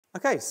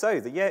Okay, so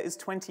the year is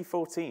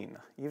 2014.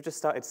 You've just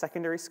started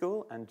secondary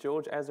school, and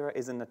George Ezra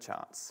is in the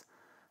charts.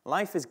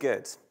 Life is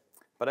good,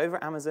 but over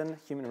at Amazon,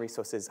 human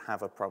resources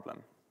have a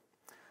problem.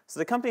 So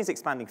the company is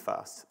expanding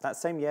fast. That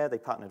same year, they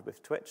partnered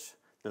with Twitch,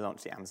 they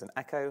launched the Amazon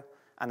Echo,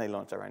 and they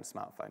launched their own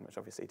smartphone, which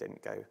obviously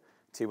didn't go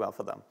too well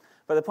for them.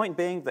 But the point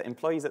being that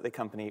employees at the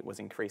company was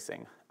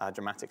increasing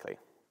dramatically.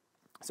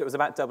 So it was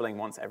about doubling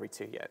once every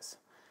 2 years.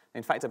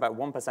 In fact, about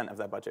 1% of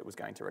their budget was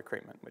going to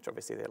recruitment, which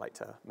obviously they like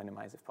to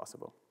minimize if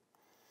possible.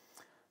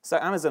 So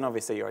Amazon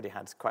obviously already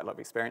had quite a lot of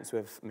experience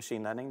with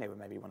machine learning. They were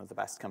maybe one of the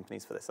best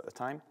companies for this at the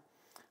time.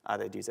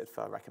 They'd use it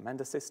for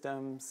recommender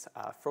systems,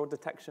 fraud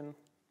detection.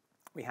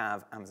 We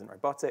have Amazon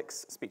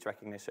Robotics, speech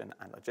recognition,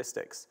 and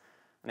logistics.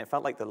 And it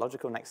felt like the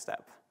logical next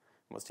step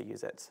was to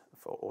use it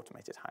for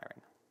automated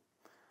hiring.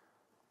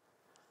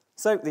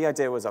 So the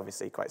idea was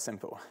obviously quite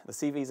simple. The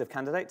CVs of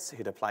candidates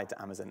who'd applied to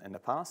Amazon in the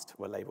past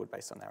were labeled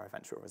based on their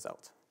eventual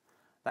result.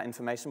 That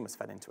information was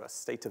fed into a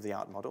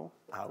state-of-the-art model,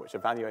 which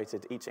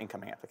evaluated each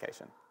incoming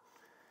application.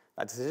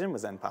 That decision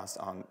was then passed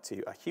on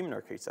to a human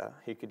recruiter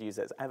who could use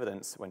it as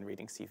evidence when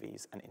reading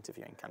CVs and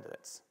interviewing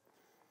candidates.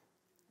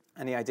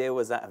 And the idea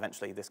was that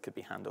eventually this could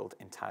be handled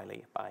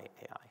entirely by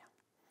AI.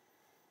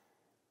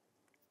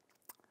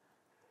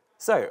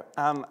 So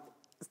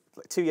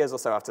 2 years or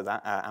so after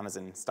that,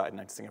 Amazon started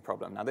noticing a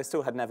problem. Now, this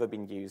tool had never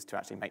been used to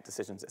actually make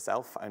decisions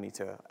itself, only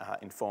to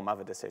inform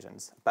other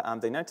decisions.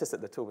 But they noticed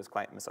that the tool was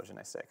quite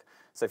misogynistic.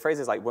 So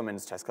phrases like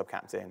women's chess club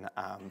captain,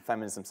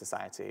 feminism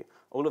society,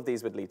 all of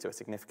these would lead to a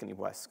significantly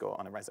worse score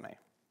on a resume.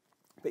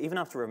 But even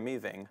after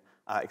removing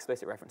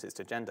explicit references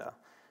to gender,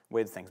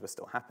 weird things were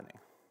still happening.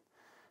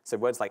 So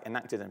words like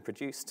enacted and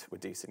produced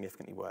would do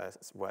significantly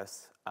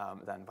worse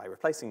than by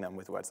replacing them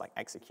with words like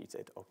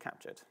executed or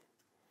captured.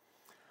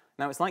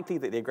 Now, it's likely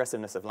that the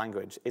aggressiveness of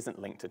language isn't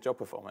linked to job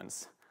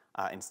performance.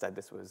 Instead,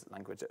 this was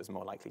language that was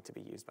more likely to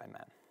be used by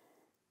men.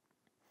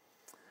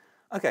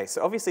 Okay,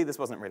 so obviously this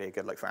wasn't really a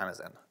good look for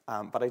Amazon,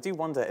 but I do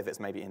wonder if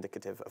it's maybe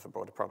indicative of a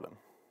broader problem.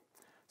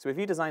 So if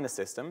you design a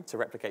system to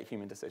replicate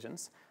human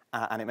decisions,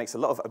 and it makes a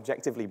lot of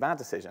objectively bad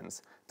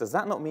decisions, does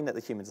that not mean that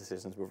the human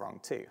decisions were wrong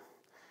too?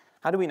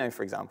 How do we know,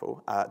 for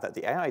example, that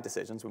the AI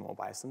decisions were more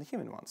biased than the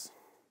human ones?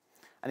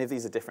 And if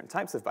these are different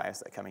types of bias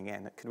that are coming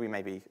in, could we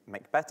maybe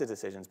make better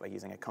decisions by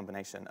using a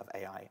combination of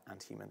AI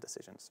and human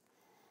decisions?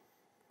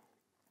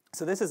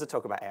 So this is a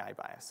talk about AI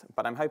bias,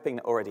 but I'm hoping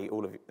that already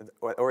all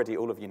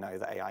of you know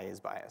that AI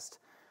is biased.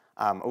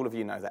 All of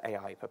you know that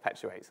AI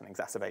perpetuates and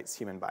exacerbates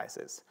human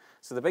biases.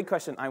 So the big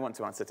question I want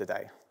to answer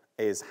today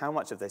is how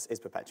much of this is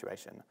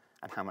perpetuation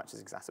and how much is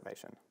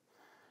exacerbation?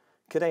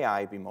 Could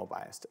AI be more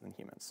biased than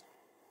humans?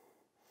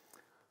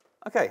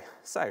 Okay,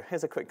 so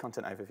here's a quick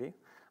content overview.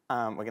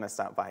 We're going to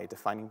start by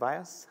defining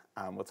bias.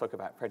 We'll talk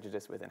about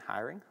prejudice within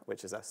hiring,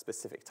 which is a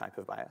specific type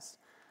of bias.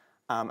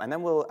 And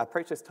then we'll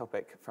approach this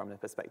topic from the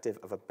perspective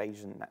of a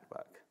Bayesian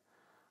network.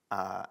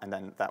 And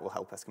then that will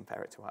help us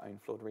compare it to our own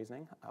flawed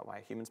reasoning, why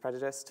are humans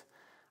prejudiced?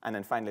 And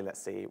then finally,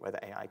 let's see whether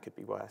AI could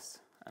be worse.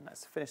 And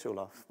let's finish all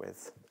off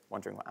with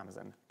wondering what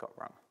Amazon got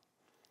wrong.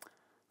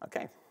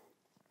 Okay,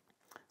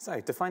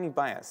 so defining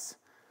bias.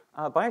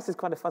 Bias is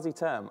quite a fuzzy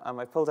term.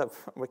 I pulled up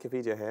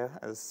Wikipedia here,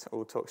 as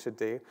all talk should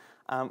do.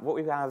 What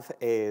we have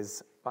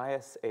is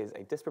bias is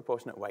a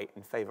disproportionate weight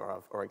in favor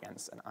of or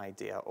against an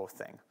idea or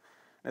thing.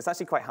 And it's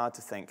actually quite hard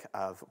to think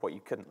of what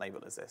you couldn't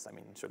label as this. I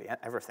mean, surely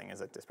everything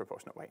is a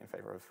disproportionate weight in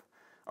favor of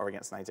or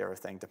against an idea or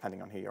thing,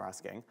 depending on who you're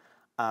asking.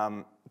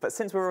 But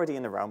since we're already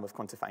in the realm of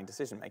quantifying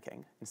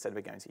decision-making, instead we're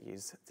going to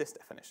use this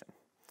definition.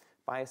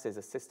 Bias is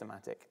a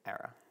systematic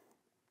error.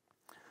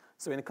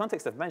 So in the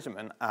context of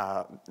measurement,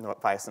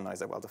 bias and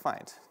noise are well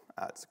defined.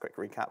 It's a quick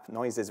recap.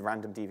 Noise is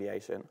random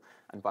deviation,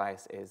 and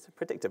bias is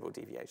predictable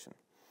deviation,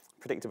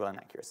 predictable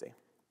inaccuracy.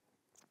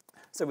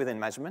 So within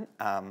measurement,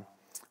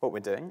 what we're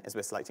doing is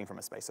we're selecting from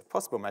a space of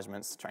possible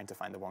measurements, trying to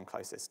find the one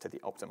closest to the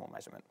optimal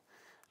measurement.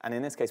 And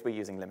in this case, we're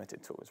using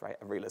limited tools, right?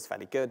 A ruler's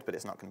fairly good, but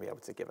it's not going to be able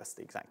to give us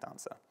the exact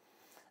answer.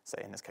 So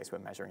in this case, we're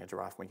measuring a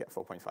giraffe, and we get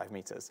 4.5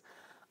 meters.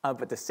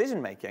 But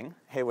decision-making,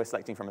 here we're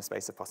selecting from a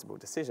space of possible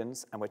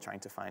decisions, and we're trying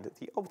to find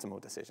the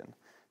optimal decision.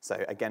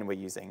 So again, we're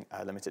using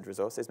limited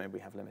resources. Maybe we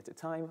have limited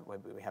time,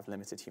 maybe we have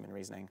limited human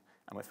reasoning,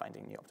 and we're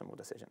finding the optimal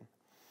decision.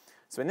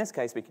 So in this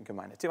case, we can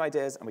combine the two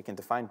ideas, and we can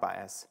define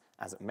bias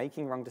as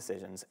making wrong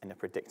decisions in a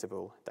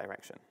predictable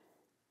direction.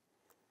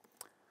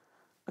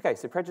 Okay,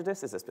 so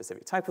prejudice is a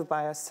specific type of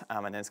bias,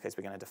 and in this case,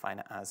 we're going to define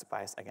it as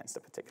bias against a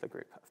particular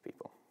group of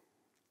people.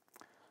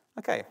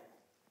 Okay,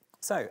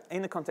 so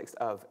in the context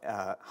of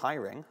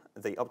hiring,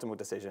 the optimal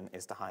decision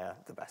is to hire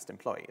the best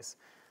employees.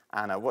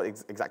 And what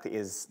exactly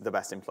is the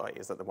best employee?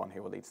 Is that the one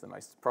who will lead to the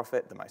most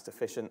profit, the most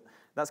efficient?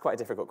 That's quite a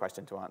difficult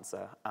question to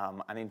answer.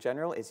 And in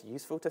general, it's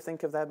useful to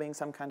think of there being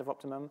some kind of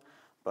optimum,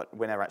 but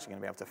we're never actually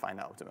going to be able to find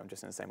that optimum,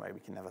 just in the same way we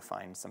can never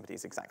find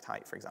somebody's exact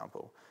height, for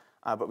example.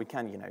 But we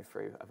can,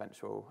 through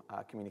eventual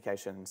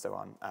communication and so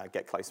on,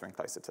 get closer and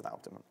closer to that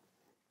optimum.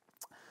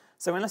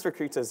 So unless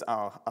recruiters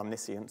are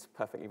omniscient,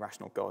 perfectly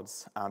rational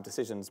gods,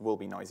 decisions will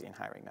be noisy in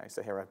hiring though.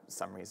 So here are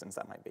some reasons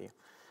that might be.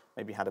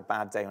 Maybe you had a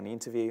bad day on the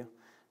interview.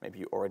 Maybe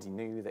you already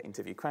knew the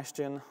interview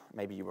question.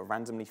 Maybe you were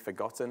randomly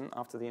forgotten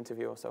after the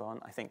interview or so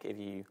on. I think if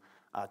you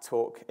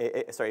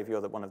if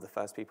you're one of the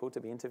first people to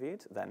be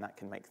interviewed, then that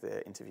can make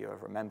the interviewer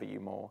remember you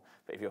more.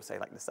 But if you're, say,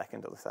 like the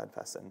second or the third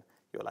person,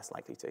 you're less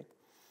likely to.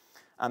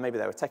 Maybe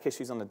there were tech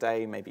issues on the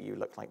day. Maybe you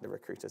look like the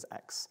recruiter's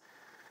ex.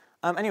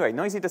 Anyway,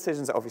 noisy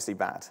decisions are obviously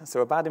bad.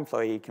 So a bad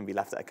employee can be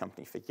left at a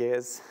company for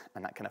years,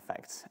 and that can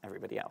affect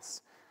everybody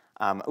else.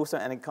 Also,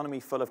 an economy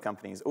full of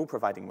companies all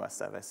providing worse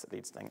service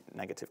leads to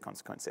negative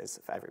consequences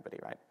for everybody,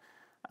 right?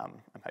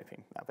 I'm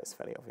hoping that bit's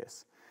fairly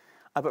obvious.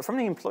 But from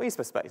the employee's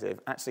perspective,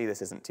 actually,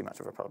 this isn't too much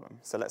of a problem.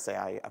 So let's say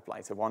I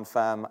apply to one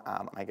firm,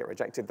 I get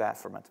rejected there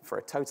for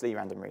a totally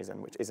random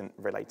reason, which isn't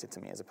related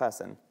to me as a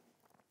person.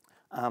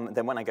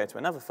 Then when I go to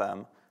another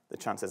firm, the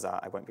chances are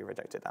I won't be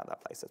rejected at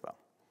that place as well.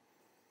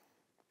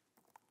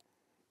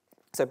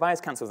 So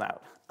bias cancels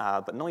out,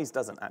 but noise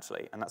doesn't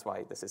actually, and that's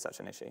why this is such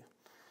an issue.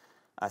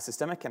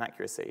 Systemic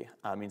inaccuracy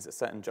means that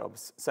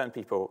certain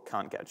people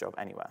can't get a job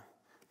anywhere.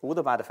 All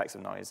the bad effects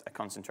of noise are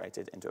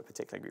concentrated into a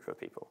particular group of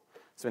people.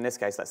 So in this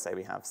case, let's say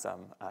we have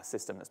some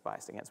system that's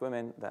biased against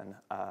women, then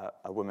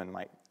a woman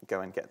might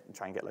go and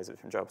try and get loads of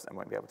different jobs and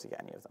won't be able to get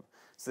any of them.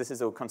 So this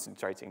is all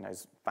concentrating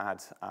those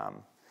bad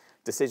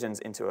decisions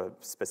into a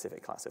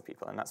specific class of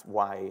people, and that's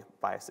why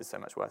bias is so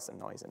much worse than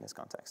noise in this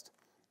context.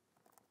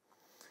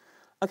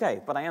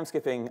 Okay, but I am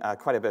skipping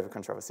quite a bit of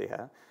controversy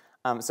here.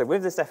 So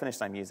with this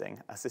definition I'm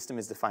using, a system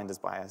is defined as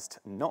biased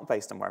not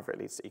based on whether it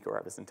leads to equal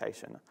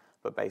representation,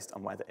 but based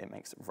on whether it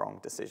makes wrong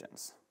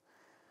decisions.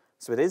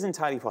 So it is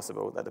entirely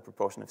possible that the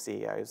proportion of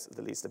CEOs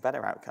that leads to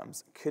better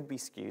outcomes could be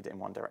skewed in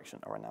one direction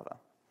or another.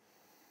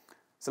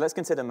 So let's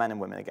consider men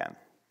and women again.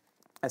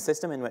 A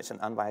system in which an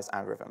unbiased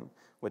algorithm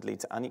would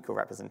lead to unequal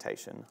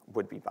representation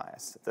would be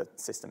biased, the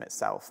system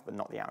itself, but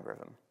not the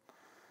algorithm.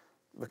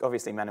 Look,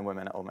 obviously, men and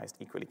women are almost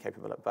equally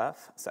capable at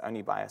birth, so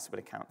only bias would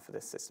account for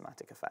this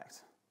systematic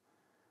effect.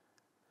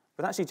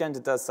 But actually, gender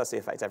does subtly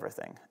affect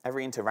everything.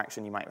 Every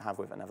interaction you might have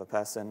with another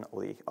person,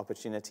 or the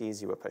opportunities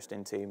you were pushed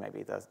into,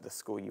 maybe the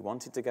school you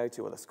wanted to go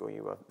to, or the school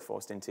you were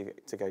forced into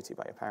to go to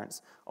by your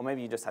parents, or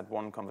maybe you just had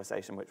one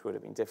conversation which would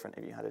have been different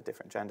if you had a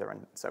different gender,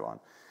 and so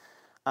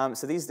on.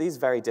 So these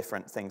very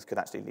different things could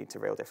actually lead to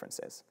real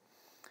differences.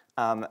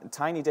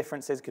 Tiny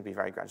differences could be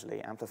very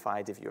gradually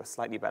amplified. If you were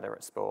slightly better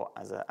at sport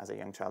as a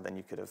young child, then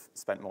you could have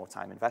spent more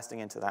time investing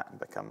into that and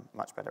become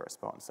much better at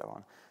sport and so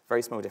on.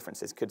 Very small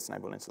differences could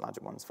snowball into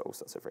larger ones for all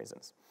sorts of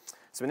reasons.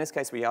 So in this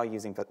case, we are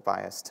using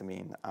bias to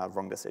mean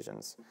wrong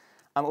decisions.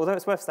 Although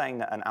it's worth saying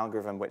that an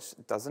algorithm which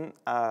doesn't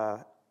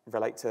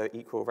relate to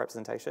equal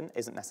representation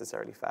isn't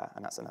necessarily fair,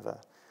 and that's another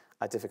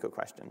difficult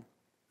question.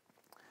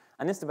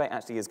 And this debate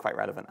actually is quite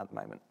relevant at the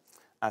moment.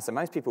 So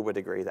most people would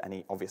agree that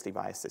any obviously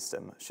biased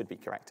system should be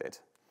corrected.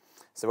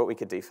 So what we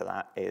could do for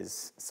that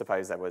is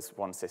suppose there was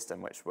one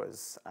system which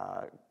was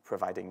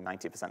providing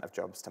 90% of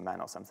jobs to men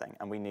or something,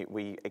 and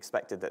we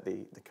expected that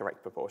the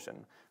correct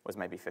proportion was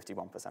maybe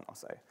 51% or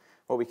so.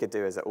 What we could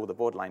do is that all the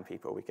borderline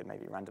people we could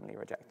maybe randomly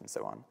reject and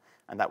so on,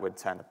 and that would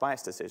turn a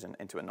biased decision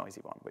into a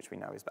noisy one, which we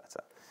know is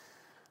better.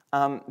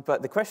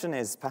 But the question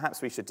is,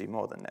 perhaps we should do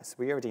more than this.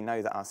 We already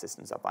know that our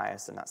systems are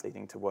biased, and that's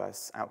leading to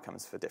worse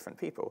outcomes for different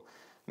people.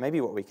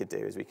 Maybe what we could do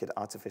is we could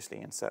artificially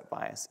insert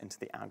bias into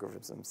the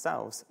algorithms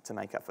themselves to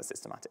make up for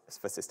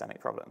systemic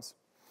problems.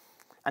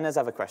 And there's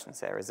other questions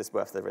here. Is this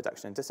worth the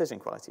reduction in decision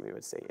quality we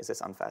would see? Is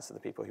this unfair to the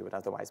people who would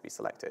otherwise be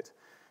selected?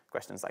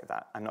 Questions like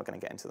that. I'm not going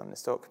to get into them in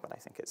this talk, but I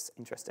think it's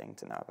interesting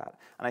to know about.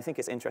 And I think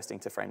it's interesting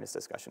to frame this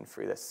discussion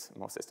through this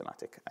more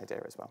systematic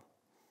idea as well.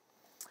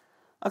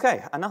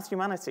 Okay, enough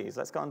humanities.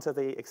 Let's go on to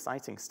the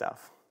exciting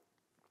stuff.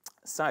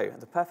 So,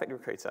 the perfect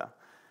recruiter.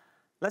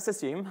 Let's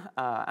assume,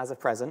 as a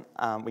present,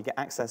 we get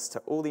access to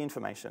all the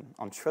information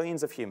on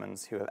trillions of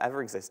humans who have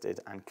ever existed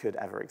and could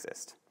ever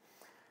exist.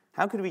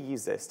 How could we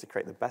use this to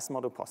create the best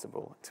model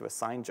possible to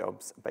assign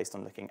jobs based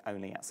on looking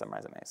only at some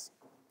resumes?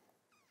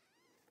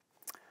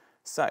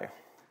 So,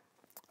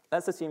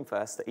 let's assume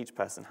first that each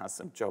person has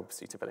some job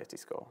suitability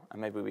score, and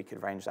maybe we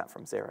could range that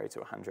from 0 to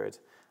 100,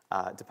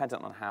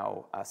 dependent on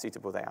how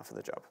suitable they are for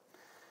the job.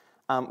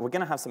 We're going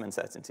to have some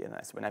uncertainty in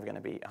this. We're never going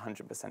to be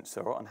 100%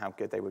 sure on how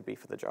good they would be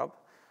for the job.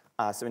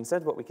 So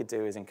instead, what we could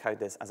do is encode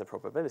this as a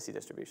probability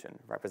distribution,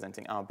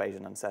 representing our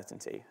Bayesian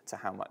uncertainty to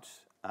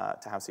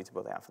how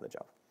suitable they are for the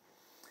job.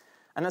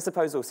 And let's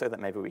suppose also that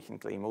maybe we can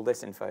glean all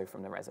this info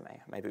from the resume.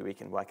 Maybe we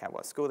can work out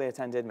what school they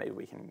attended. Maybe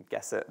we can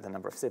guess at the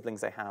number of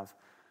siblings they have,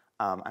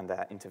 and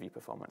their interview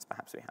performance,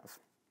 perhaps we have.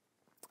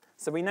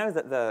 So we know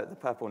that the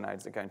purple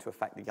nodes are going to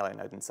affect the yellow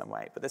node in some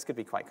way, but this could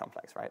be quite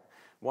complex, right?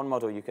 One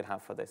model you could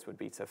have for this would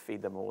be to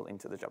feed them all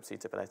into the job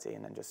suitability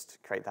and then just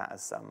create that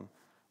as some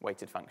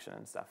weighted function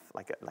and stuff,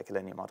 like a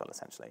linear model,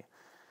 essentially.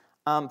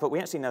 But we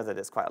actually know that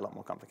it's quite a lot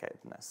more complicated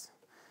than this.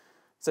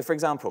 So for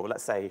example,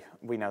 let's say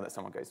we know that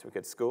someone goes to a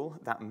good school.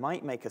 That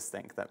might make us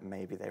think that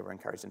maybe they were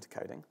encouraged into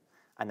coding,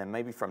 and then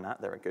maybe from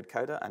that they're a good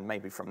coder, and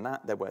maybe from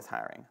that they're worth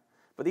hiring.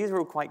 But these are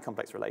all quite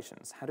complex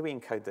relations. How do we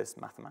encode this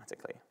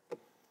mathematically?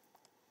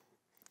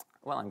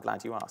 Well, I'm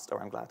glad you asked,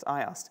 or I'm glad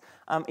I asked.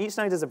 Each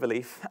node is a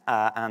belief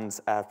and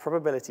a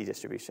probability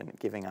distribution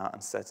giving our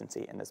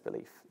uncertainty in this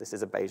belief. This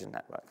is a Bayesian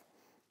network.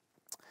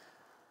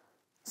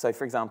 So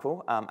for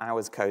example,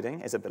 hours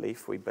coding is a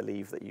belief. We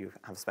believe that you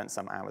have spent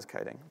some hours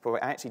coding, but we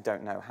actually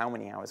don't know how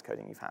many hours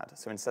coding you've had.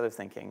 So instead of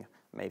thinking,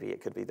 maybe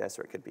it could be this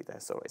or it could be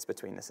this, or it's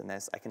between this and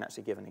this, I can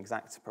actually give an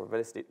exact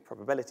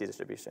probability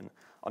distribution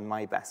on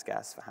my best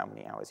guess for how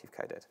many hours you've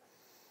coded.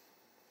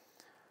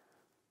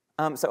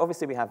 So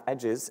obviously we have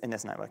edges in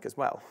this network as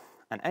well.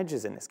 And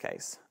edges in this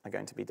case are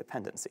going to be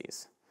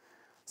dependencies.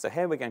 So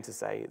here we're going to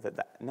say that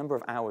the number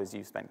of hours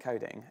you've spent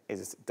coding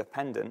is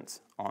dependent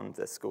on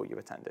the school you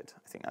attended.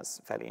 I think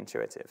that's fairly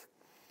intuitive.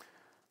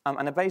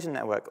 And a Bayesian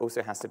network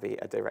also has to be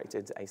a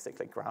directed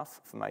acyclic graph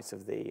for most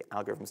of the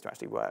algorithms to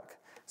actually work.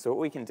 So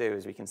what we can do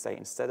is we can say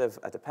instead of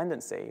a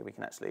dependency, we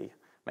can actually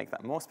make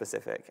that more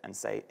specific and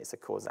say it's a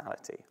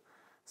causality.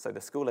 So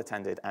the school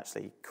attended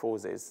actually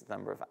causes the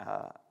number of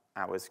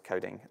hours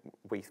coding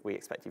we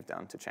expect you've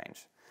done to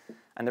change.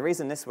 And the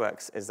reason this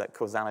works is that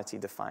causality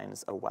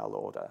defines a well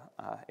order.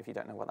 If you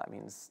don't know what that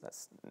means,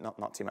 that's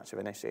not too much of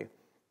an issue.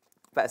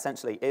 But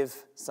essentially,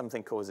 if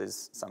something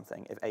causes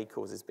something, if A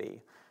causes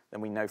B, then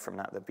we know from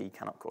that B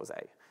cannot cause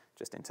A,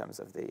 just in terms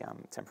of the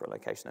temporal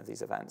location of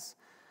these events.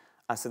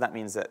 So that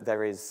means that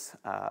there is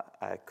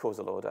a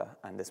causal order,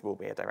 and this will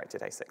be a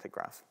directed acyclic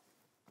graph.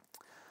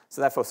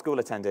 So therefore, school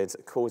attended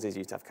causes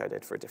you to have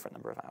coded for a different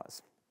number of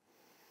hours.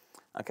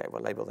 OK,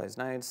 we'll label those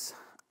nodes.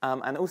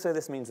 And also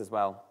this means as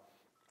well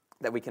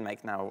that we can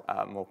make now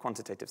more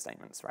quantitative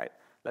statements, right?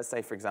 Let's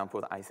say, for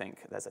example, that I think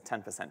there's a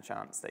 10%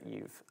 chance that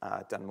you've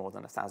done more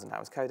than 1,000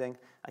 hours coding.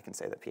 I can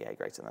say that PA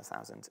greater than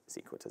 1,000 is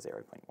equal to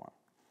 0.1.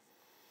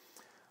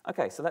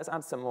 OK, so let's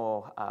add some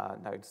more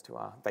nodes to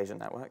our Bayesian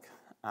network.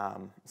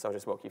 So I'll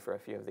just walk you through a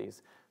few of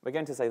these. We're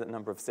going to say that the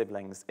number of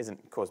siblings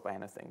isn't caused by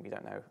anything. We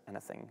don't know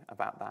anything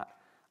about that.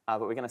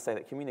 But we're going to say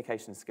that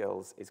communication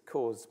skills is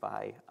caused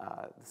by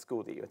the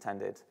school that you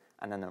attended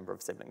and the number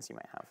of siblings you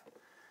may have.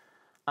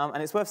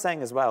 And it's worth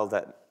saying as well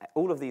that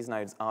all of these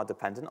nodes are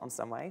dependent on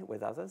some way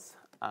with others,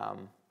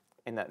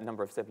 in that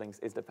number of siblings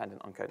is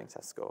dependent on coding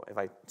test score. If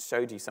I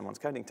showed you someone's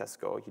coding test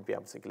score, you'd be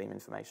able to glean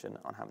information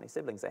on how many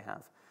siblings they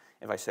have.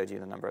 If I showed you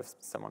the number of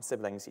someone's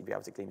siblings, you'd be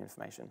able to glean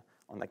information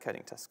on their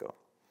coding test score.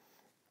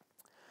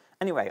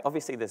 Anyway,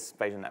 obviously this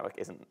Bayesian network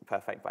isn't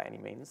perfect by any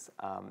means.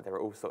 There are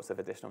all sorts of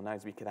additional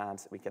nodes we could add.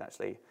 We could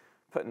actually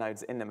put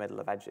nodes in the middle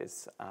of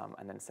edges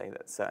and then say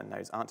that certain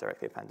nodes aren't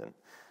directly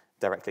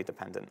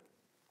dependent.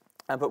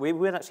 But we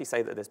would actually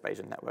say that this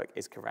Bayesian network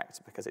is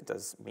correct because it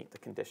does meet the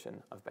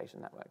condition of Bayesian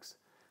networks.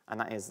 And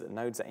that is that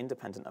nodes are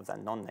independent of their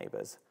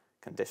non-neighbors,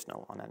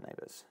 conditional on their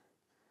neighbors.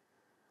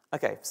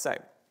 OK, so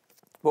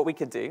what we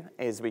could do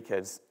is we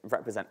could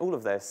represent all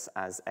of this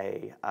as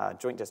a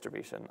joint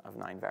distribution of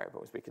 9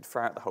 variables. We could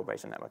throw out the whole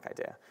Bayesian network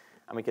idea.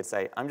 And we could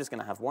say, I'm just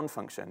going to have one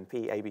function,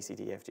 P, A, B, C,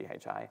 D, E, F, G,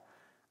 H, I.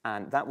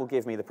 And that will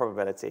give me the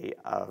probability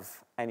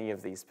of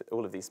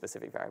all of these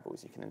specific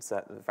variables. You can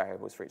insert the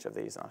variables for each of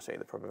these, and I'll show you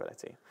the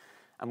probability.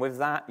 And with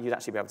that, you'd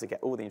actually be able to get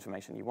all the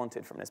information you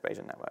wanted from this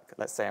Bayesian network.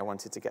 Let's say I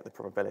wanted to get the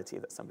probability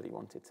that somebody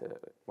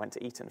went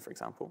to Eton, for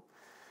example.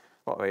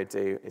 What I would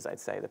do is I'd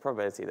say the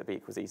probability that B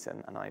equals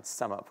Eton, and I'd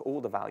sum up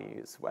all the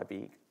values where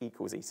B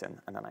equals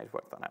Eton, and then I'd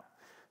work that out.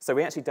 So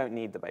we actually don't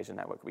need the Bayesian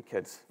network. We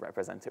could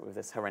represent it with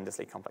this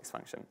horrendously complex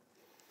function.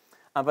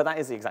 But that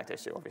is the exact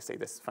issue, obviously.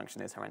 This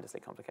function is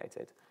horrendously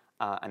complicated,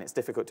 and it's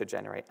difficult to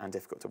generate and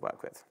difficult to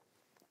work with.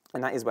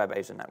 And that is where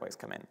Bayesian networks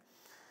come in.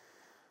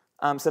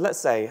 So let's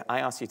say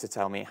I ask you to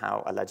tell me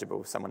how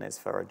eligible someone is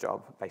for a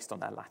job based on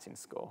their Latin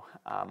score,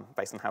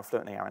 based on how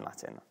fluent they are in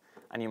Latin.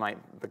 And you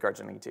might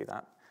begrudgingly do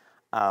that.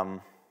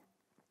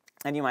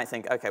 And you might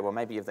think, OK, well,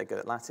 maybe if they're good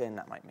at Latin,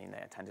 that might mean they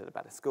attended a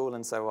better school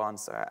and so on.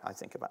 So I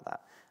think about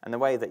that. And the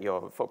way that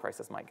your thought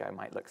process might go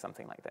might look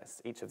something like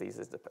this. Each of these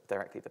is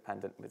directly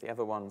dependent with the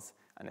other ones,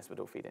 and this would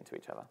all feed into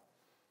each other.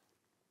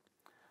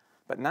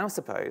 But now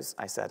suppose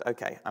I said,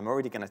 OK, I'm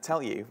already going to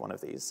tell you one of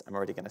these. I'm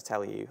already going to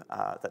tell you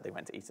that they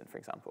went to Eton, for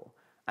example.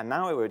 And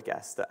now I would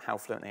guess that how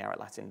fluent they are at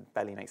Latin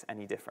barely makes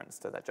any difference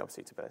to their job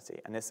suitability.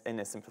 And in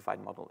this simplified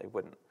model, it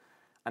wouldn't.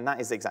 And that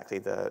is exactly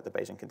the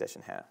Bayesian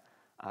condition here.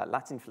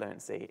 Latin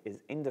fluency is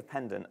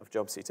independent of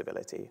job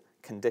suitability,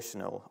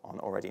 conditional on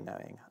already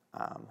knowing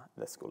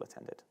the school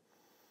attended.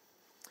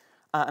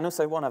 And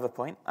also one other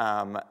point,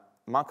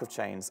 Markov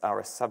chains are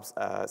a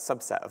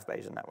subset of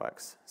Bayesian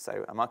networks.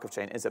 So a Markov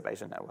chain is a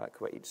Bayesian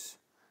network where each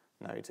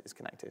node is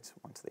connected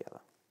one to the other.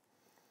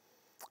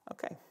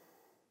 OK.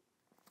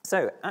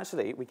 So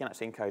actually, we can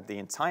actually encode the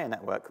entire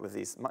network with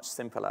these much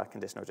simpler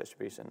conditional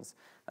distributions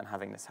than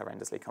having this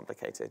horrendously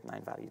complicated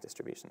 9-value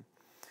distribution.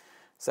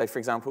 So for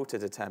example, to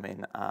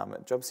determine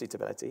job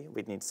suitability,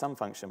 we'd need some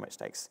function which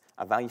takes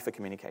a value for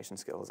communication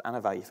skills and a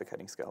value for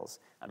coding skills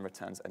and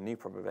returns a new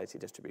probability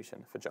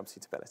distribution for job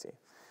suitability.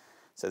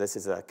 So this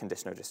is a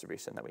conditional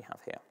distribution that we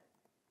have here.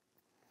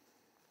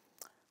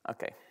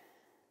 OK.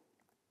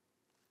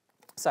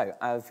 So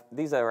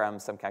these are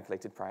some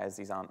calculated priors.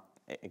 These aren't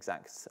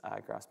exact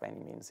graphs by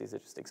any means. These are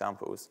just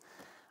examples.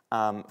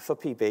 For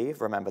PB,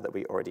 remember that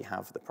we already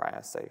have the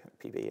prior, so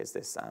PB is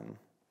this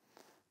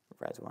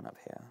red one up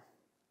here.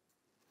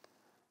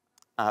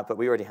 But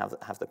we already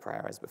have the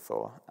prior as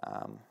before.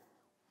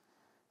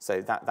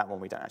 So that one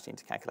we don't actually need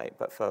to calculate.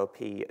 But for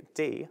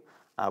PD,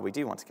 we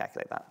do want to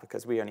calculate that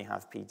because we only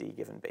have PD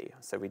given B.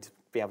 So we'd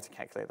be able to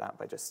calculate that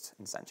by just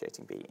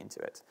instantiating B into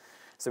it.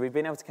 So we've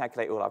been able to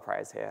calculate all our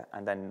priors here,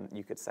 and then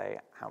you could say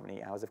how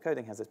many hours of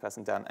coding has this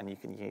person done, and you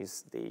can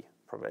use the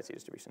probability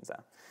distributions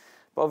there.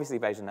 But obviously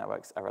Bayesian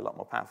networks are a lot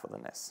more powerful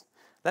than this.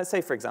 Let's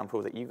say, for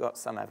example, that you got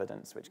some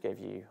evidence which gave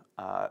you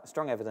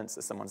strong evidence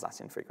that someone's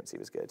Latin frequency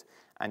was good,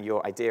 and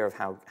your idea of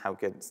how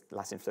good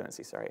Latin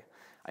fluency,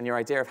 and your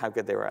idea of how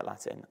good they were at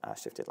Latin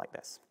shifted like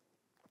this.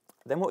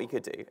 Then what you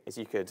could do is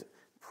you could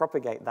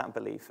propagate that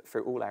belief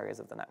through all areas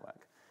of the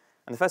network.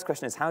 And the first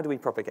question is, how do we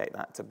propagate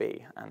that to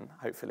B? And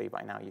hopefully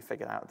by now you've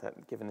figured out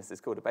that given this is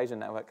called a Bayesian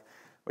network,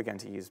 we're going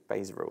to use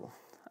Bayes' rule,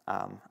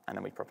 and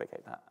then we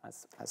propagate that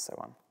as so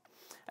on.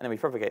 And then we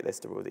propagate this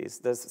to all these.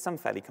 There's some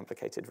fairly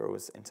complicated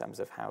rules in terms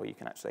of how you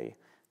can actually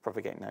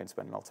propagate nodes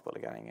when multiple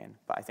are going in,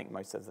 but I think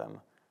most of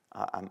them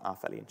are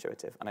fairly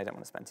intuitive, and I don't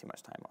want to spend too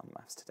much time on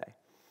maths today.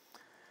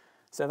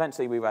 So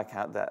eventually we work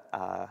out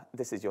that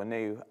this is your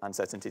new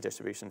uncertainty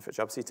distribution for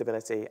job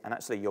suitability, and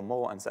actually you're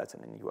more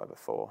uncertain than you were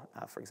before,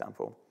 for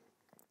example,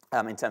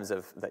 in terms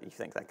of that you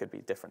think there could be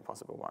different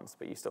possible ones,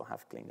 but you still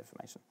have clean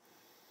information.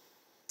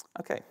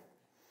 Okay.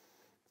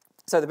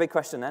 So the big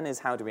question then is,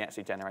 how do we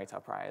actually generate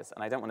our priors?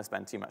 And I don't want to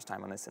spend too much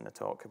time on this in the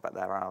talk, but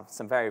there are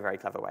some very, very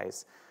clever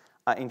ways.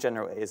 In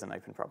general, it is an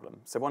open problem.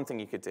 So one thing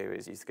you could do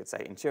is you could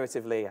say,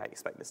 intuitively, I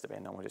expect this to be a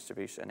normal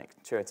distribution.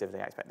 Intuitively,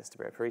 I expect this to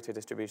be a Pareto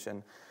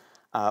distribution.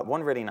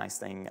 One really nice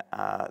thing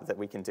that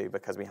we can do,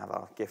 because we have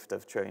our gift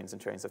of trillions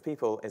and trillions of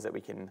people, is that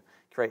we can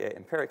create it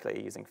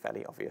empirically using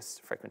fairly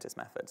obvious frequentist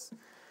methods.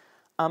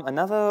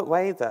 Another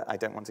way that I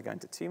don't want to go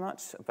into too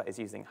much, but is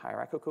using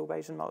hierarchical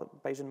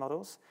Bayesian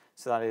models.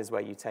 So that is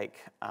where you take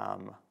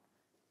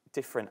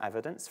different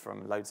evidence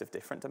from loads of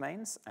different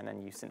domains, and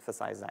then you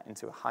synthesize that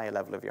into a higher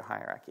level of your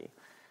hierarchy.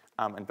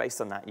 And based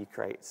on that, you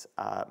create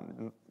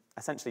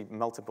essentially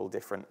multiple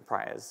different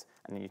priors,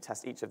 and then you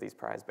test each of these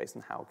priors based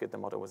on how good the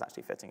model was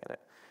actually fitting at it.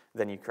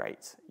 Then you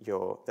create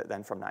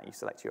then from that you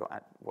select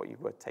what you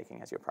were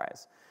taking as your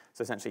priors.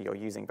 So essentially you're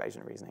using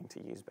Bayesian reasoning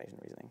to use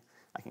Bayesian reasoning.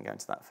 I can go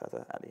into that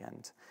further at the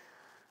end.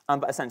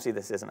 But essentially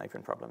this is an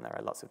open problem. There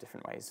are lots of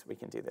different ways we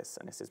can do this,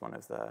 and this is one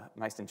of the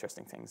most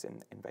interesting things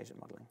in Bayesian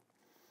modeling.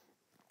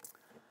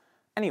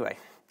 Anyway,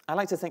 I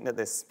like to think that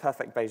this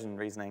perfect Bayesian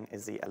reasoning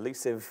is the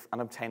elusive,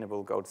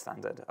 unobtainable gold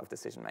standard of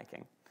decision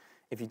making.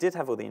 If you did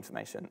have all the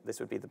information, this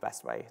would be the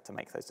best way to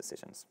make those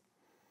decisions.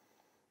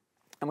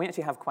 And we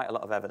actually have quite a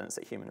lot of evidence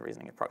that human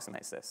reasoning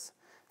approximates this.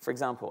 For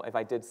example, if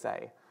I did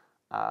say,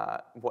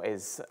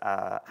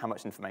 how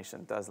much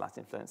information does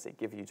Latin fluency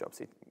give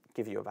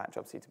you about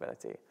job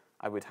suitability,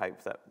 I would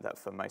hope that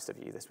for most of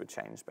you this would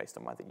change based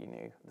on whether you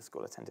knew the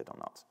school attended or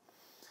not.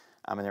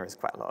 And there is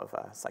quite a lot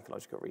of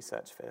psychological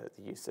research for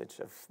the usage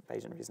of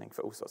Bayesian reasoning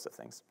for all sorts of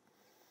things.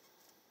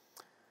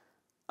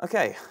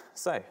 Okay,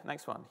 so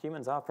next one.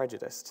 Humans are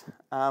prejudiced.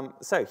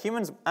 So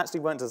humans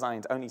actually weren't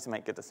designed only to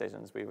make good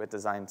decisions. We were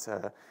designed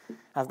to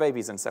have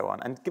babies and so on.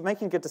 And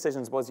making good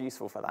decisions was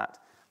useful for that.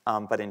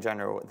 But in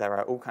general, there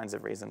are all kinds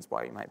of reasons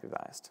why we might be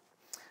biased.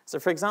 So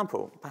for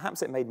example,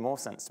 perhaps it made more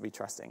sense to be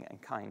trusting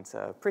and kind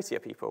to prettier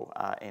people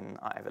in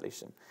our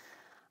evolution.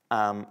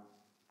 And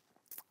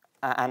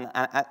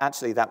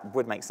actually, that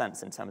would make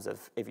sense in terms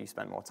of if you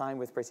spend more time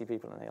with pretty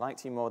people and they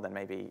liked you more, then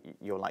maybe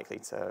you're likely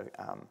to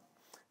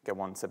go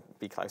on to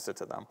be closer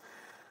to them.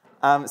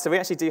 So we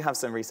actually do have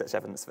some research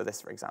evidence for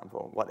this, for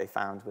example. What they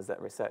found was that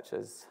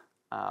researchers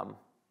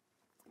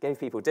gave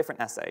people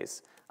different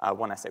essays.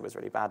 One essay was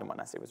really bad and one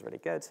essay was really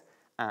good.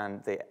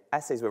 And the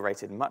essays were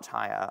rated much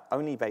higher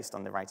only based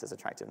on the writer's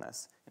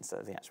attractiveness instead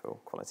of the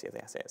actual quality of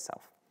the essay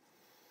itself.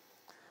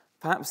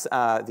 Perhaps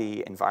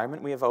the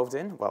environment we evolved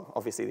in, well,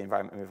 obviously the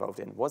environment we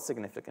evolved in was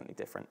significantly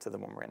different to the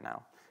one we're in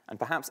now. And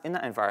perhaps in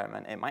that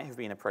environment, it might have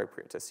been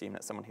appropriate to assume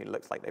that someone who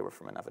looked like they were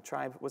from another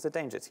tribe was a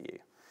danger to you.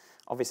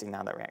 Obviously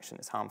now that reaction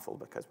is harmful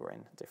because we're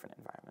in different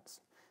environments.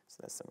 So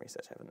there's some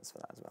research evidence for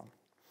that as well.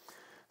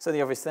 So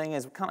the obvious thing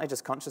is, can't I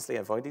just consciously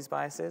avoid these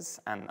biases?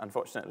 And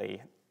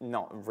unfortunately,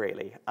 not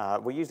really.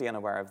 We're usually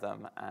unaware of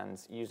them,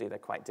 and usually they're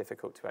quite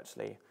difficult to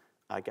actually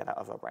get out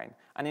of our brain.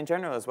 And in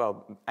general as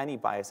well, any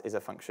bias is a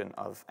function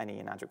of any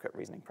inadequate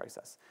reasoning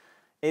process.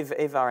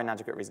 If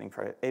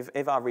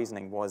our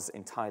reasoning was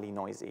entirely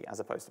noisy as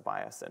opposed to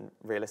bias, and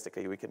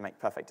realistically we could make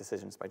perfect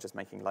decisions by just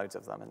making loads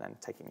of them and then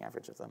taking the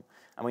average of them.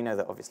 And we know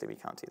that obviously we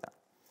can't do that.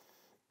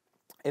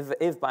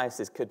 If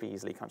biases could be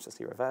easily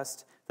consciously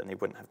reversed, then they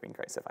wouldn't have been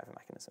great survivor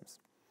mechanisms.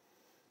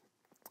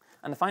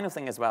 And the final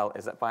thing as well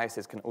is that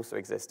biases can also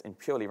exist in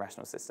purely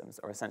rational systems,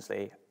 or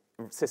essentially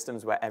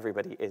systems where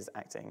everybody is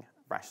acting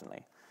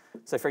rationally.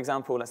 So for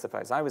example, let's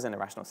suppose I was in a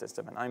rational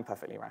system and I'm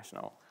perfectly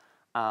rational.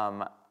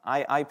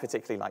 I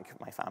particularly like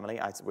my family.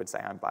 I would say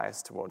I'm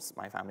biased towards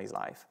my family's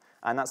life.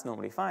 And that's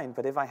normally fine,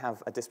 but if I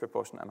have a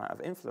disproportionate amount of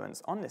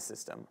influence on this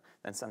system,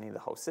 then suddenly the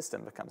whole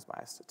system becomes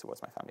biased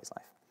towards my family's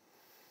life.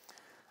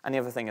 And the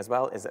other thing as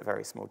well is that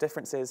very small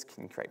differences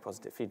can create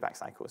positive feedback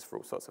cycles for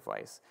all sorts of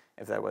ways.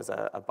 If there was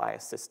a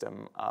biased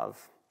system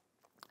of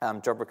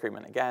job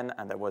recruitment again,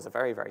 and there was a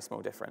very, very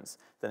small difference,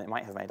 then it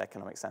might have made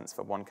economic sense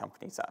for one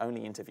company to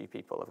only interview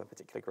people of a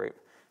particular group.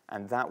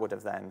 And that would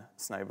have then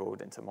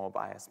snowballed into more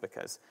bias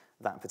because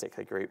that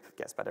particular group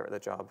gets better at the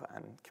job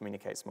and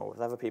communicates more with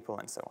other people,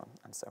 and so on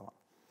and so on.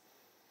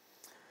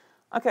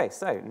 Okay,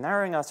 so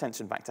narrowing our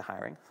attention back to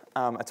hiring,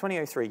 a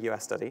 2003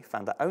 US study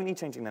found that only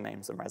changing the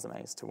names on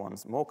resumes to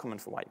ones more common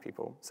for white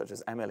people, such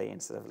as Emily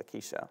instead of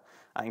Lakeisha,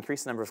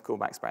 increased the number of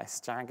callbacks by a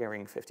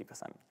staggering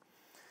 50%.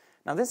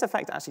 Now, this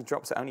effect actually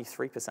dropped to only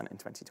 3% in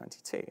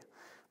 2022.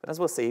 But as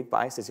we'll see,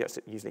 bias is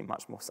usually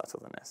much more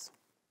subtle than this.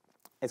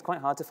 It's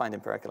quite hard to find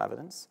empirical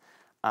evidence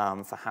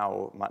for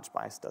how much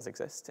bias does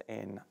exist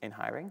in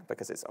hiring,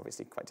 because it's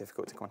obviously quite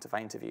difficult to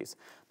quantify interviews.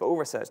 But all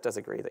research does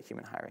agree that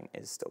human hiring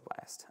is still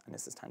biased, and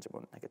this has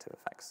tangible negative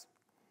effects.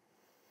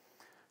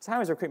 So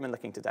how is recruitment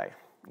looking today?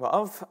 Well,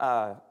 of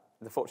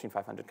the Fortune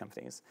 500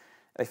 companies,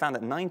 they found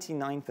that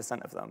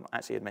 99% of them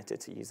actually admitted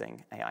to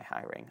using AI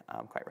hiring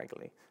quite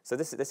regularly. So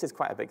this is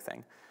quite a big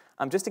thing.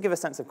 Just to give a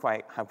sense of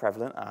quite how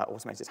prevalent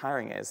automated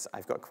hiring is,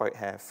 I've got a quote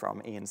here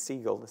from Ian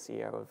Siegel, the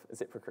CEO of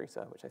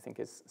ZipRecruiter, which I think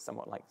is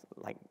somewhat like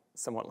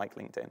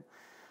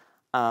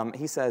LinkedIn.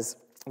 He says,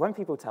 when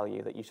people tell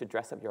you that you should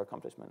dress up your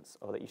accomplishments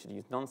or that you should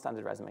use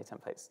non-standard resume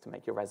templates to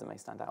make your resume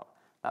stand out,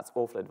 that's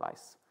awful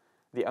advice.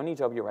 The only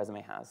job your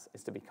resume has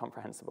is to be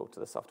comprehensible to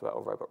the software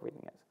or robot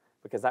reading it,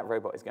 because that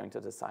robot is going to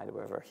decide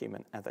whether a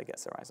human ever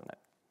gets their eyes on it.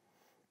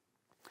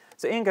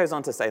 So Ian goes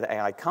on to say that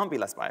AI can't be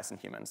less biased than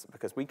humans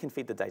because we can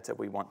feed the data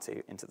we want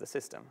to into the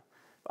system.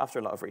 But after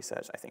a lot of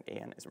research, I think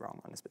Ian is wrong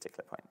on this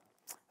particular point.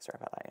 Sorry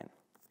about that, Ian.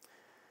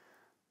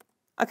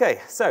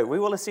 Okay, so we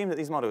will assume that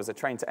these models are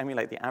trained to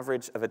emulate the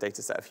average of a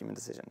data set of human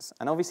decisions.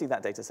 And obviously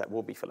that data set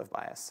will be full of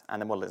bias, and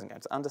the model isn't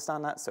going to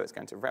understand that, so it's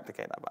going to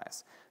replicate that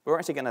bias. But we're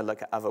actually going to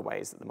look at other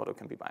ways that the model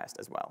can be biased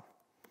as well.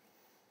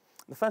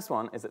 The first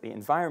one is that the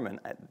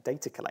environment at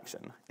data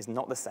collection is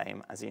not the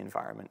same as the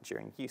environment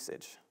during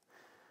usage.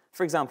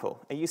 For example,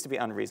 it used to be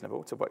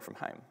unreasonable to work from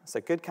home, so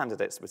good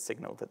candidates would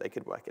signal that they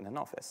could work in an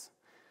office.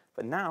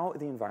 But now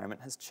the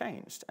environment has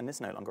changed, and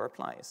this no longer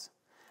applies.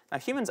 Now,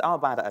 humans are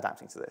bad at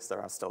adapting to this.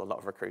 There are still a lot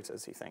of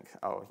recruiters who think,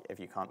 oh, if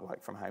you can't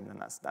work from home, then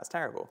that's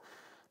terrible.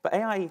 But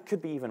AI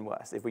could be even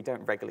worse if we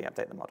don't regularly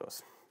update the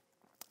models.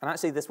 And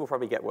actually, this will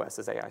probably get worse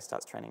as AI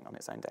starts training on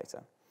its own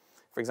data.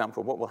 For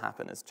example, what will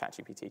happen as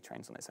ChatGPT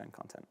trains on its own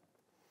content?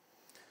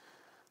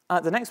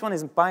 The next one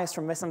is bias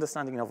from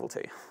misunderstanding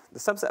novelty. The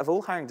subset of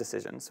all hiring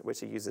decisions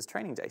which are used as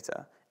training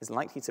data is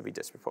likely to be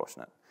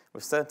disproportionate,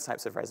 with certain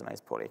types of resumes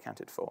poorly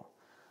accounted for.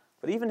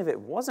 But even if it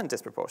wasn't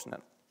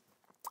disproportionate,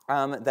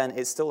 then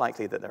it's still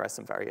likely that there are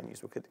some very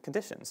unusual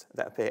conditions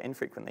that appear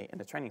infrequently in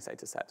a training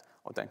data set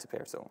or don't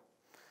appear at all.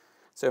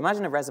 So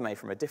imagine a resume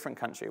from a different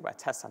country where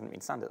tests hadn't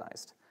been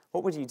standardized.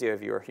 What would you do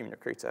if you were a human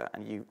recruiter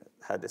and you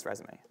heard this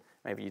resume?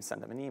 Maybe you'd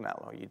send them an email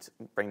or you'd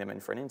bring them in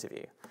for an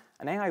interview.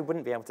 An AI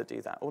wouldn't be able to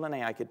do that. All an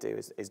AI could do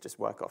is just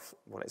work off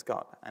what it's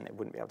got, and it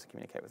wouldn't be able to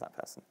communicate with that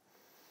person.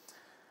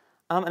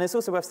 And it's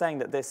also worth saying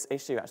that this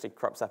issue actually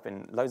crops up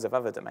in loads of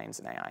other domains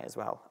in AI as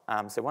well.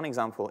 So one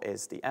example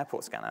is the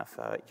airport scanner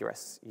for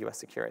US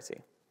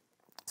security.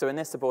 So in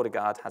this, the border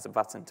guard has a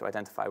button to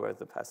identify whether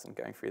the person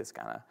going through the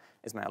scanner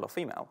is male or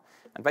female.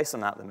 And based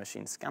on that, the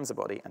machine scans the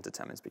body and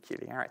determines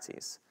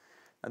peculiarities.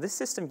 Now, this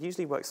system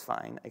usually works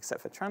fine,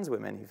 except for trans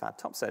women who've had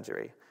top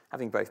surgery,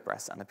 having both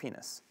breasts and a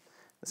penis.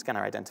 The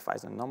scanner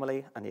identifies an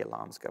anomaly, and the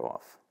alarms go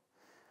off.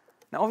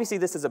 Now, obviously,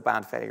 this is a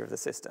bad failure of the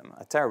system,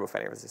 a terrible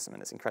failure of the system,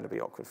 and it's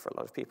incredibly awkward for a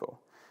lot of people.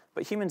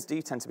 But humans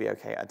do tend to be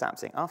OK at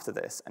adapting after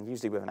this, and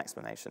usually with an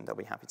explanation, they'll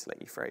be happy to let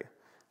you through.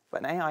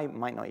 But an AI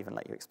might not even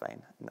let you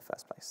explain in the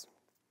first place.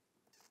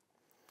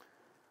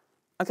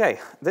 OK,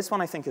 this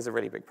one I think is a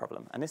really big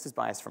problem, and this is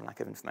bias from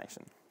lack of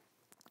information.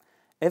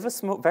 If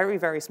a very,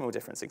 very small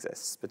difference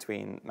exists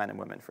between men and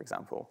women, for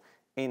example,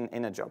 in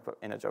a job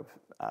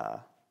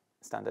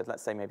standard,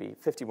 let's say maybe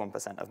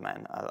 51% of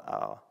men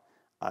are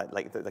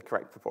like the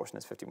correct proportion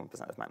is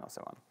 51% of men or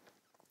so on.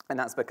 And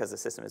that's because the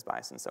system is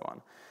biased and so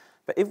on.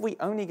 But if we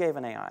only gave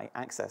an AI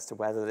access to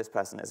whether this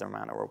person is a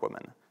man or a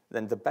woman,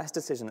 then the best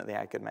decision that the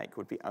AI could make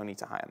would be only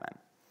to hire men.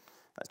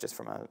 That's just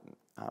from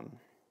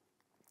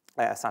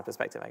a sad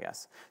perspective, I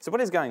guess. So what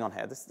is going on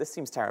here? This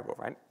seems terrible,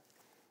 right?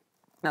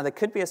 Now, there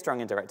could be a strong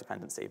indirect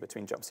dependency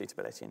between job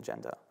suitability and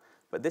gender,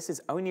 but this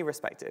is only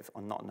respective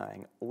on not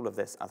knowing all of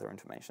this other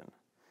information.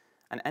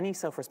 And any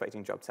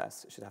self-respecting job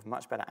test should have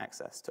much better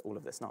access to all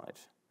of this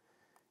knowledge.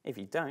 If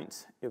you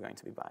don't, you're going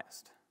to be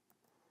biased.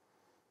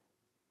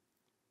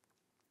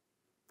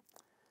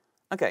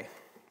 Okay,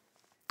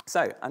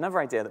 so another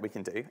idea that we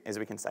can do is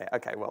we can say,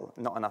 okay, well,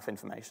 not enough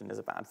information is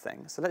a bad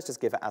thing, so let's just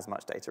give it as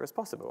much data as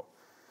possible.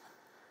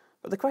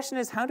 But the question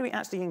is, how do we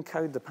actually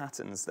encode the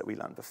patterns that we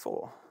learned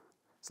before?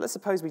 So let's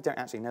suppose we don't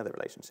actually know the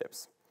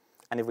relationships.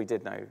 And if we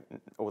did know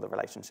all the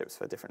relationships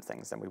for different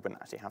things, then we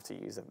wouldn't actually have to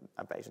use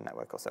a Bayesian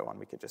network or so on.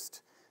 We could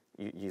just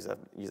use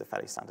a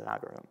fairly standard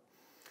algorithm.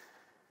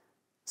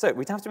 So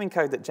we'd have to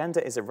encode that gender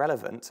is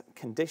irrelevant,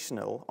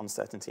 conditional on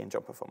certainty and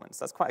job performance.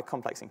 That's quite a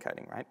complex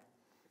encoding, right?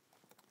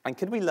 And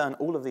could we learn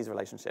all of these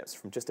relationships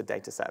from just a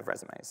data set of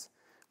resumes?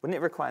 Wouldn't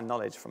it require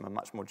knowledge from a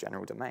much more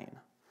general domain?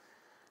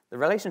 The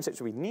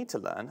relationships we need to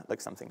learn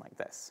look something like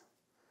this.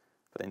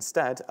 But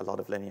instead, a lot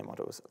of linear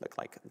models look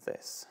like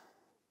this.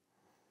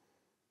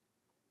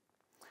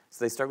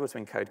 So they struggle to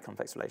encode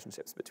complex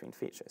relationships between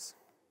features.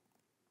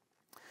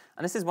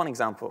 And this is one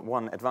example,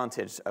 one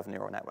advantage of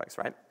neural networks,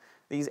 right?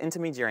 These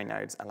intermediary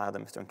nodes allow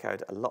them to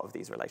encode a lot of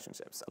these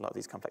relationships, a lot of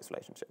these complex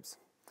relationships.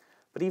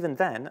 But even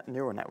then,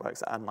 neural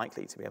networks are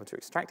unlikely to be able to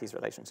extract these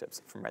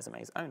relationships from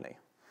resumes only.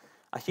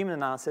 A human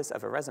analysis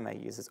of a resume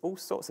uses all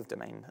sorts of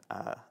domain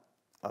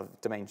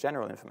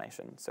general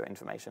information, so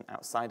information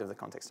outside of the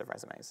context of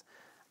resumes.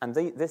 And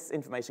this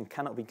information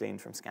cannot be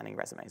gleaned from scanning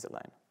resumes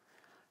alone.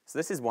 So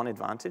this is one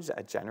advantage that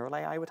a general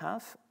AI would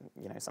have,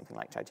 something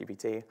like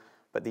ChatGPT,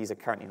 but these are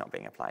currently not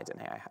being applied in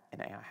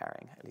AI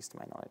hiring, at least to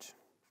my knowledge.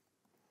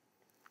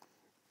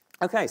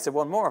 Okay, so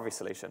one more obvious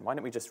solution. Why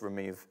don't we just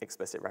remove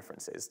explicit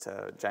references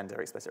to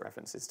gender, explicit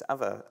references to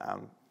other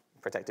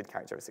protected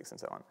characteristics and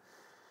so on?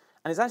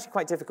 And it's actually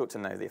quite difficult to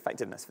know the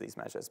effectiveness of these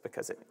measures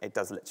because it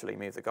does literally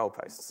move the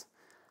goalposts.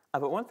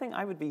 But one thing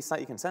I would be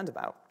slightly concerned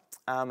about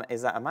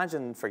is that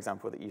imagine, for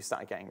example, that you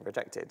started getting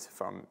rejected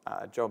from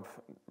job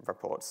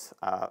reports,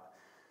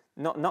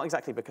 not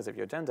exactly because of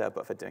your gender,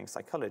 but for doing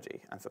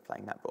psychology and for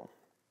playing netball,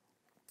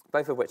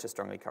 both of which are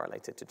strongly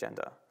correlated to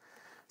gender.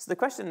 So the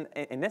question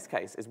in this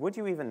case is, would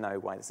you even know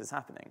why this is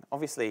happening?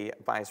 Obviously,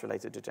 bias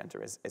related to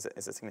gender is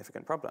a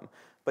significant problem.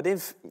 But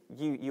if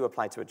you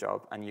applied to a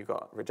job and you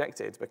got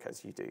rejected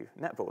because you do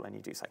netball and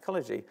you do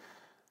psychology,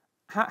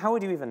 how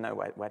would you even know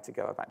where to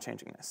go about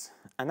changing this?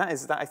 And I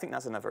think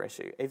that's another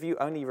issue. If you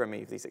only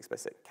remove these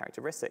explicit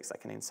characteristics,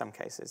 that can in some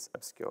cases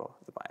obscure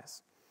the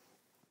bias.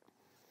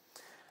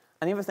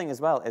 And the other thing as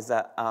well is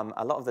that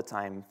a lot of the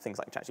time, things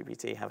like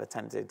ChatGPT have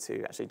attempted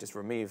to actually just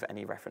remove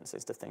any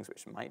references to things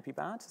which might be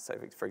bad. So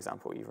for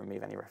example, you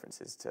remove any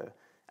references to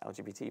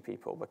LGBT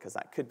people because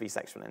that could be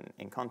sexual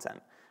in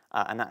content.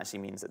 And that actually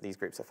means that these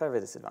groups are further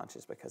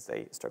disadvantaged because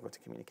they struggle to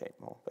communicate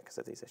more because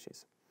of these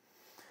issues.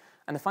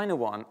 And the final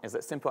one is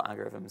that simple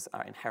algorithms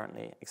are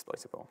inherently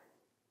exploitable.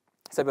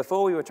 So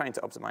before we were trying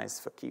to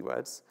optimize for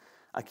keywords,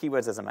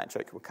 keywords as a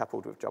metric were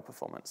coupled with job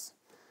performance.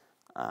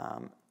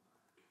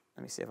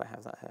 Let me see if I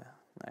have that here.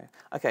 No.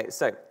 Okay,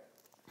 so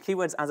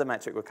keywords as a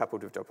metric were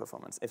coupled with job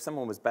performance. If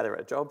someone was better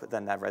at a job,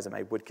 then their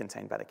resume would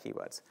contain better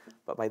keywords.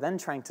 But by then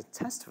trying to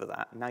test for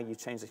that, now you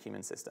change the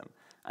human system.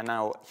 And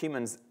now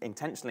humans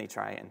intentionally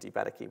try and do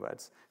better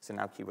keywords, so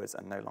now keywords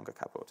are no longer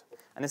coupled.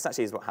 And this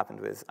actually is what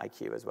happened with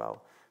IQ as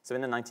well. So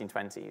in the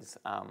 1920s,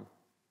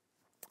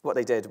 what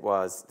they did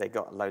was they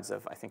got loads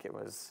of, I think it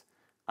was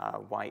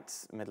white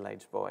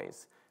middle-aged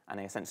boys, and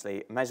they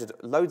essentially measured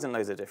loads and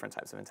loads of different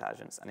types of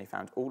intelligence, and they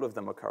found all of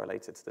them were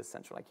correlated to the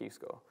central IQ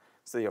score.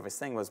 So the obvious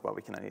thing was, well,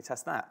 we can only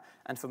test that.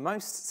 And for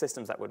most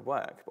systems that would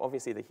work, but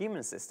obviously the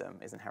human system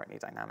is inherently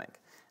dynamic,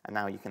 and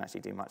now you can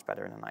actually do much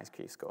better in an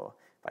IQ score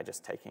by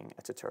just taking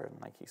a tutorial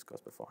on IQ scores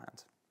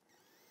beforehand.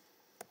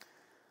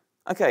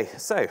 Okay,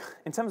 so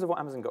in terms of what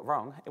Amazon got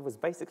wrong, it was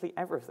basically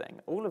everything.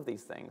 All of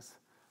these things,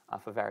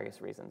 for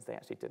various reasons, they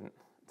actually didn't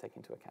take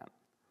into account.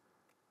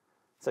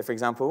 So for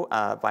example,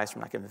 bias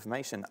from lack of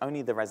information,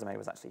 only the resume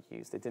was actually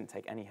used. They didn't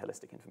take any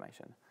holistic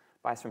information.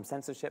 Bias from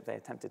censorship, they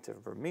attempted to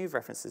remove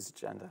references to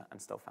gender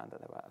and still found that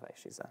there were other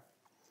issues there.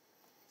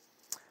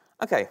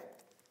 Okay,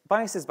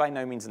 bias is by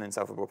no means an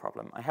insolvable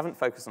problem. I haven't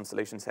focused on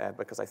solutions here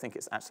because I think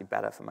it's actually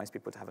better for most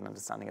people to have an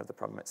understanding of the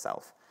problem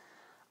itself.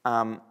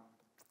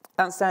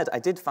 That said, I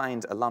did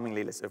find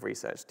alarmingly little of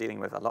research dealing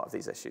with a lot of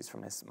these issues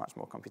from this much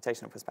more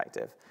computational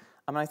perspective.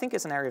 And I think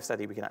it's an area of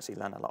study we can actually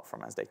learn a lot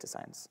from as data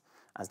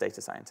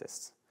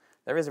scientists.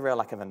 There is a real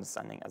lack of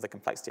understanding of the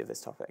complexity of this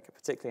topic,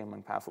 particularly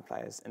among powerful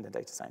players in the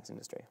data science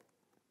industry.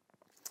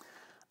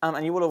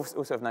 And you will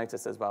also have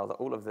noticed as well that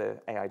all of the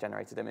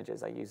AI-generated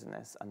images I use in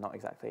this are not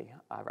exactly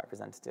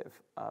representative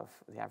of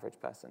the average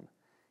person.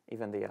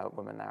 Even the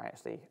woman there, I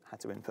actually had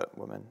to input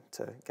woman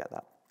to get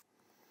that.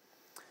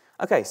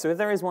 Okay, so if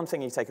there is one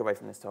thing you take away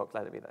from this talk,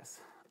 let it be this.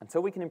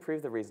 Until we can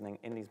improve the reasoning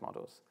in these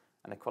models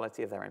and the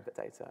quality of their input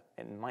data,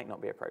 it might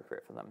not be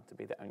appropriate for them to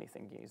be the only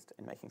thing used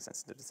in making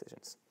sensitive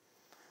decisions.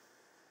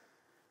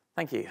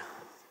 Thank you.